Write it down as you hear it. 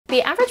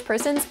The average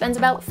person spends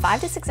about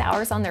 5 to 6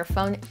 hours on their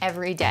phone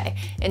every day.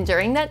 And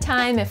during that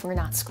time, if we're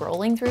not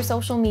scrolling through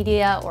social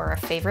media or our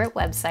favorite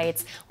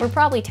websites, we're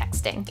probably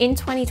texting. In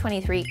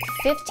 2023,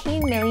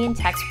 15 million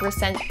texts were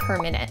sent per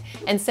minute,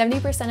 and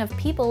 70% of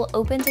people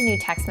opened a new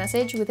text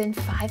message within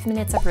 5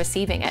 minutes of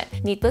receiving it.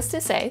 Needless to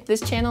say,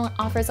 this channel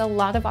offers a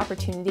lot of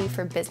opportunity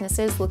for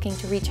businesses looking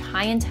to reach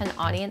high-intent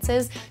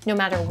audiences no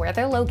matter where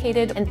they're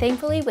located, and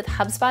thankfully with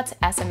HubSpot's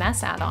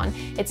SMS add-on,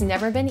 it's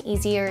never been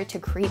easier to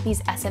create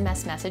these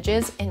SMS messages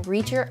and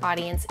reach your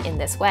audience in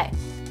this way.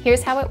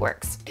 Here's how it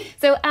works.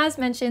 So as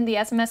mentioned, the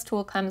SMS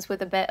tool comes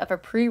with a bit of a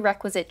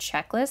prerequisite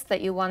checklist that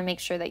you want to make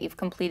sure that you've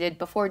completed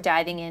before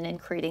diving in and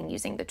creating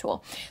using the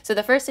tool. So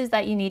the first is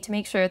that you need to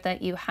make sure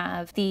that you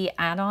have the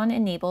add-on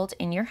enabled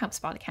in your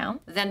HubSpot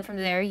account. Then from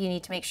there, you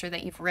need to make sure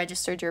that you've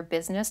registered your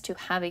business to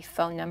have a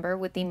phone number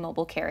with the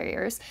mobile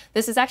carriers.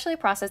 This is actually a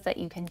process that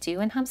you can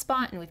do in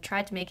HubSpot, and we've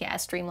tried to make it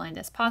as streamlined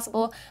as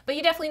possible, but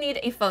you definitely need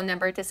a phone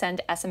number to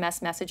send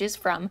SMS messages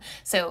from.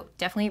 So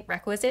definitely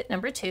requisite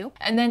number 2.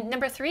 And then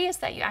number 3 is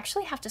that you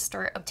actually have to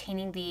start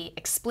obtaining the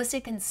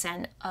explicit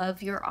consent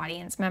of your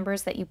audience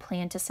members that you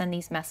plan to send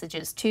these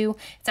messages to.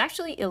 It's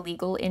actually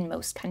illegal in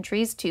most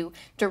countries to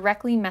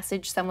directly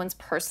message someone's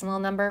personal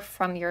number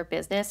from your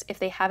business if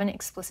they haven't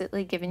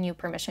explicitly given you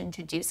permission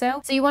to do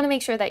so. So you want to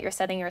make sure that you're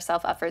setting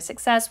yourself up for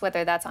success,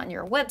 whether that's on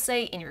your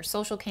website, in your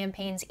social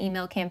campaigns,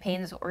 email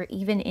campaigns, or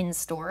even in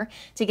store,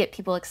 to get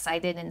people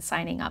excited and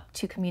signing up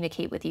to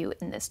communicate with you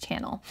in this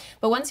channel.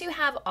 But once you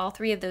have all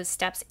 3 of those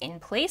steps in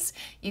place,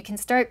 you can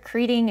start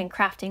creating and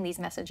crafting these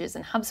messages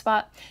in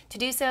HubSpot. To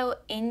do so,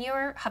 in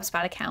your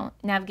HubSpot account,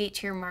 navigate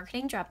to your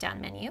marketing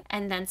drop-down menu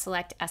and then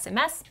select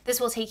SMS.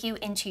 This will take you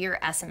into your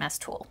SMS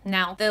tool.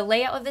 Now, the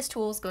layout of this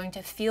tool is going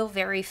to feel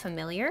very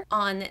familiar.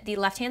 On the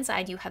left-hand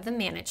side, you have the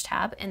Manage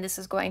tab, and this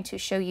is going to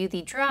show you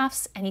the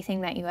drafts,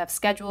 anything that you have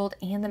scheduled,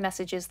 and the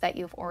messages that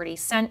you've already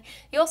sent.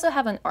 You also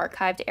have an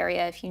archived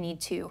area if you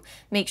need to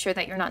make sure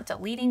that you're not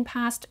deleting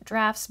past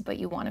drafts, but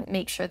you want to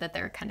make sure that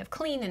they're kind of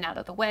clean and out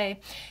of the way.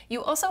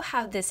 You also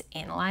have this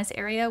Analyze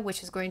area,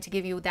 which is going to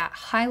give you that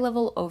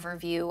high-level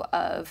overview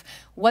of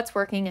what's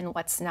working and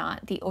what's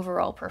not, the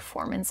overall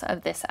performance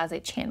of this as a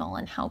channel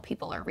and how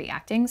people are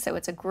reacting. So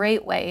it's a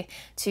great way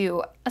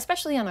to,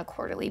 especially on a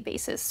quarterly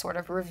basis, sort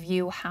of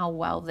review how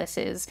well this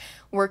is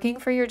working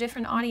for your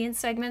different audience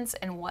segments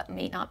and what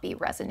may not be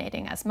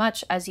resonating as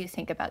much as you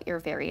think about your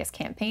various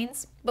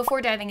campaigns.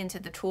 Before diving into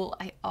the tool,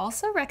 I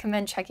also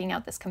recommend checking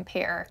out this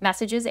Compare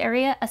Messages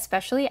area,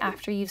 especially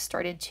after you've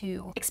started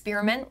to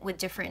experiment with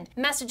different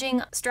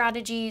messaging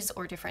strategies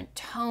or different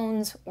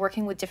tones,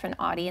 working with different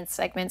audience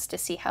segments to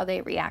see how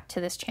they react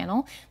to this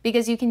channel,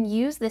 because you can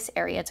use this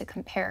area to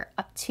compare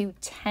up to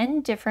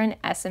 10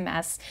 different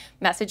SMS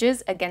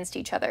messages against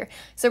each other.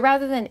 So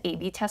rather than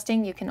A/B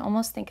testing, you can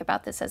almost think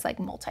about this as like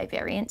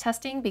multivariate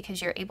testing,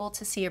 because you're able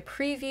to see a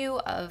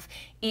preview of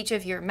each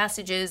of your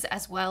messages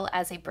as well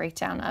as a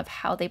breakdown of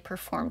how they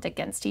performed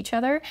against each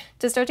other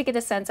to start to get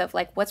a sense of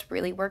like what's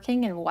really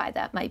working and why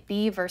that might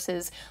be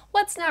versus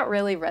what's not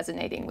really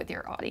resonating with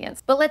your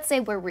audience. But let's say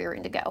we're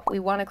rearing to go. We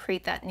want to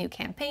create that new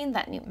campaign,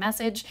 that new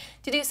message.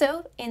 To do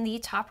so, in the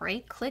top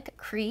right, click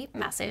Create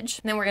Message.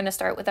 And then we're going to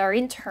start with our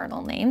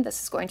internal name.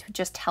 This is going to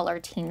just tell our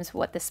teams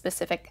what the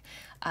specific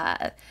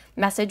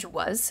message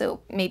was.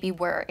 So maybe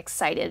we're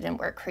excited and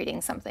we're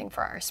creating something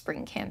for our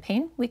spring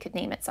campaign. We could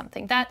name it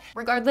something that,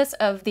 regardless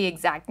of the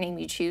exact name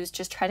you choose,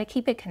 just try to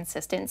keep it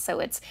consistent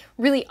so it's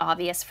really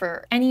obvious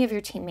for any of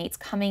your teammates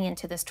coming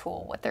into this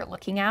tool what they're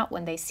looking at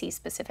when they see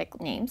specific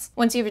names.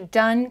 Once you've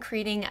done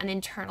creating an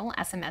internal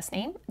SMS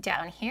name,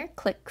 down here,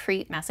 click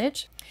Create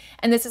Message,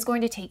 and this is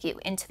going to take you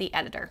into the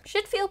editor.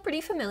 Should feel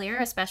pretty familiar,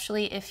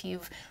 especially if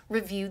you've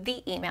reviewed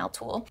the email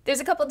tool. There's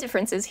a couple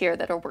differences here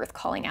that are worth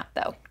calling out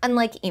though.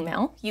 Unlike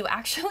email, you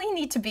actually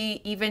need to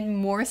be even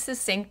more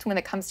succinct when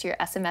it comes to your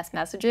SMS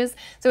messages,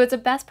 so it's a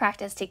best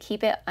practice to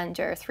keep it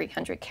under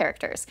 300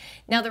 characters.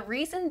 Now the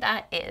reason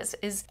that is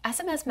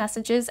SMS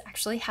messages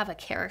actually have a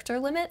character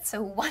limit,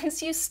 so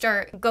once you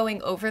start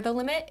going over the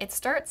limit, it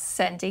starts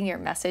sending your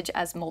message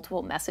as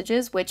multiple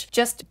messages, which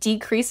just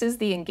decreases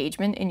the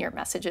engagement in your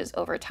messages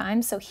over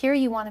time. So here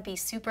you want to be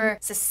super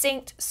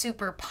succinct,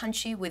 super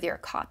punchy with your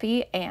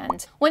copy,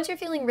 and once you're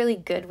feeling really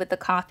good with the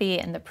copy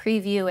and the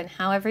preview and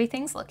how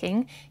everything's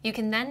looking, you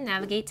can then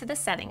navigate to the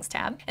Settings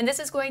tab, and this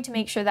is going to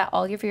make sure that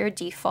all of your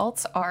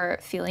defaults are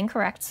feeling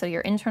correct. So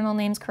your internal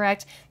name's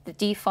correct, the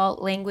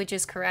default language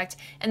is correct,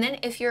 and then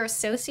if you're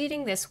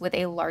associating this with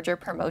a larger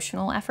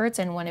promotional efforts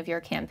in one of your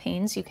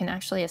campaigns, you can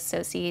actually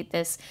associate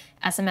this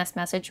SMS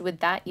message with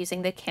that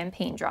using the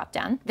campaign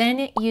dropdown.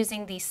 Then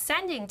using the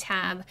Sending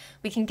tab,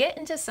 we can get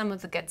into some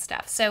of the good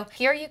stuff. So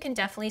here you can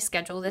definitely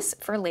schedule this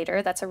for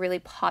later. That's a really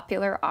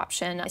popular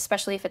option,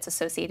 especially if it's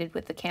associated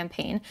with the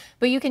campaign.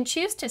 But you can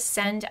choose to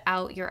send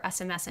out your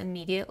SMS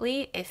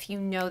immediately if you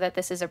know that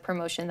this is a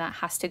promotion that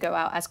has to go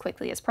out as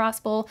quickly as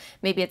possible.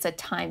 Maybe it's a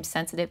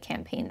time-sensitive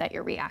campaign that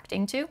you're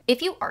reacting to.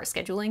 If you are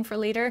scheduling for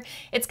later,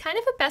 it's kind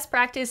of a best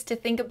practice to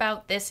think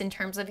about this in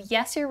terms of,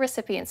 yes, your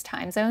recipient's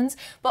time zones,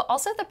 but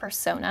also the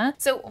persona.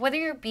 So whether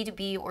you're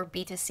B2B or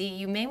B2C,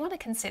 you may want to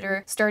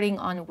consider starting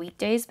on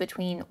weekdays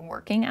between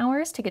working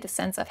hours to get a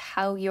sense of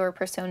how your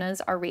personas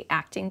are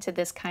reacting to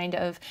this kind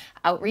of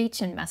outreach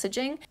and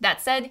messaging.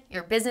 That said,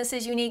 your business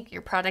is unique,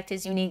 your product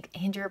is unique,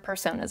 and your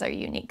personas are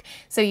unique.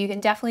 So you can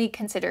definitely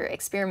consider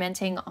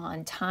experimenting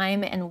on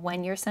time and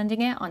when you're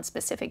sending it on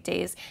specific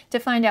days to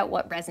find out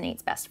what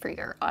resonates best for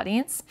your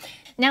audience.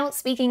 Now,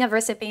 speaking of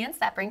recipients,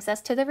 that brings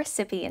us to the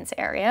recipients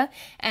area,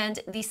 and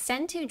the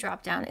Send To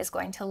dropdown is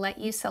going to let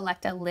you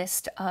select a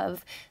list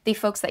of the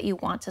folks that you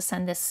want to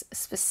send this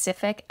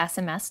specific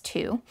SMS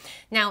to.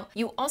 Now,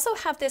 you also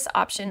have this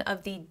option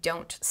of the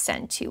Don't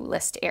Send To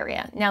list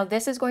area. Now,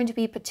 this is going to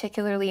be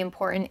particularly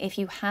important if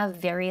you have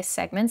various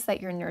segments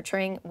that you're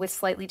nurturing with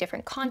slightly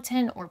different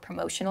content or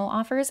promotional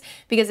offers,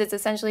 because it's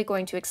essentially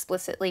going to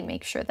explicitly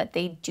make sure that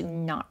they do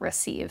not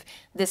receive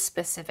this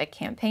specific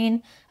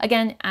campaign.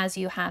 Again, as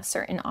you have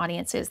certain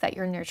audiences that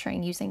you're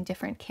nurturing using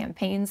different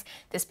campaigns,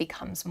 this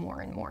becomes more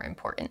and more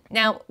important.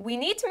 Now, we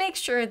need to make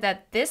sure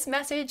that this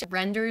message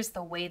renders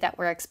the way that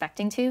we're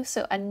expecting to.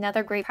 So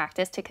another great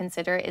practice to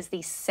consider is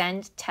the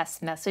Send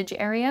Test Message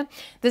area.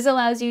 This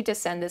allows you to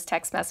send this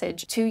text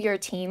message to your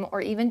team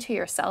or even to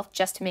yourself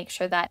just to make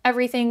sure that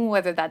everything,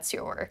 whether that's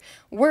your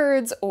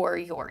words or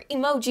your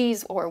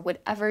emojis or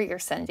whatever you're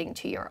sending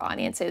to your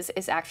audiences,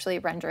 is actually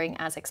rendering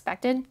as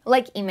expected.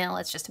 Like email,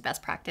 it's just a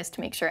best practice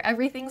to make sure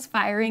everything's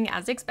firing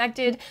as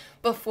expected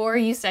before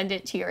you send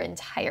it to your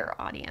entire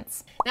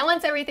audience. Now,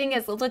 once everything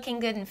is looking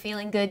good and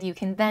feeling good, you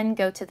can then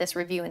go to this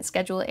review and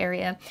schedule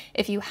area.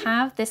 If you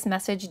have this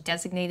message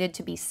designated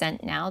to be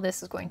sent now,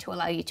 this is going to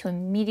allow you to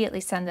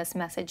immediately send this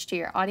message to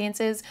your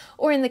audiences,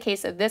 or in the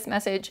case of this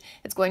message,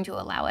 it's going to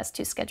allow us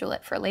to schedule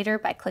it for later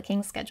by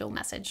clicking Schedule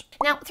Message.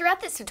 Now,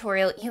 throughout this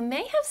tutorial, you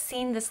may have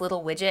seen this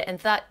little widget and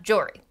thought,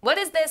 Jory, what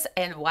is this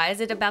and why is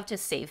it about to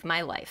save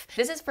my life?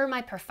 This is for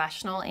my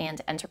professional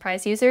and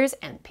enterprise users,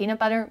 and peanut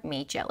butter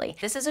me jelly.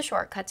 This is a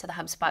shortcut to the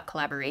HubSpot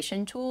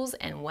collaboration tools,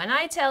 and when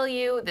I tell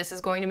you this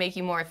is going to make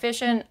you more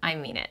efficient, I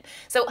mean it.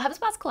 So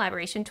HubSpot's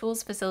collaboration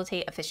tools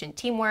facilitate efficient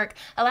teamwork,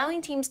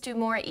 allowing teams to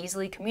more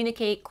easily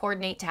communicate,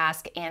 coordinate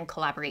tasks, and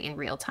collaborate in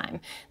real time.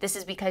 This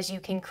is because you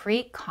can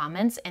create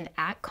comments and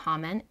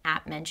comment,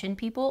 mention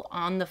people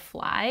on the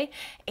fly,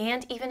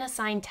 and even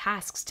assign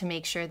tasks to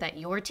make sure that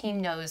your team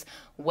knows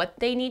what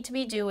they need to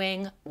be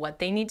doing, what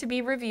they need to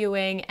be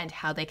reviewing, and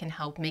how they can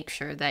help make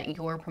sure that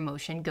your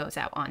promotion goes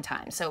out on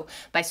time. So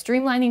by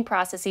streamlining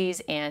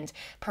processes and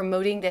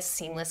promoting this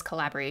seamless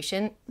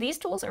collaboration, these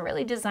tools are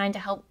really designed to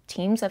help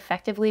teams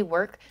effectively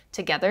work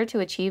together to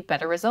achieve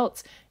better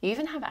results. You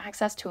even have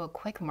access to a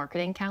quick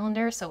marketing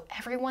calendar so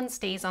everyone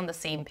stays on the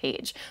same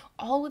page,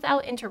 all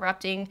without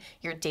interrupting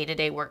your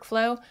day-to-day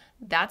workflow.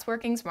 That's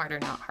working smarter,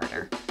 not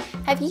harder.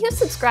 Have you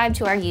subscribed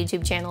to our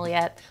YouTube channel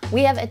yet?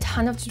 We have a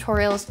ton of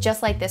tutorials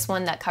just like this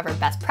one that cover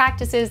best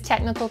practices,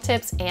 technical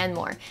tips, and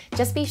more.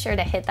 Just be sure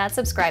to hit that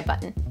subscribe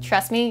button.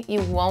 Trust me,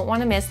 you won't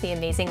want to miss the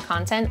amazing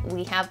content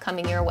we have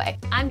coming your way.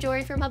 I'm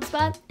Jory from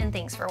HubSpot, and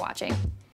thanks for watching.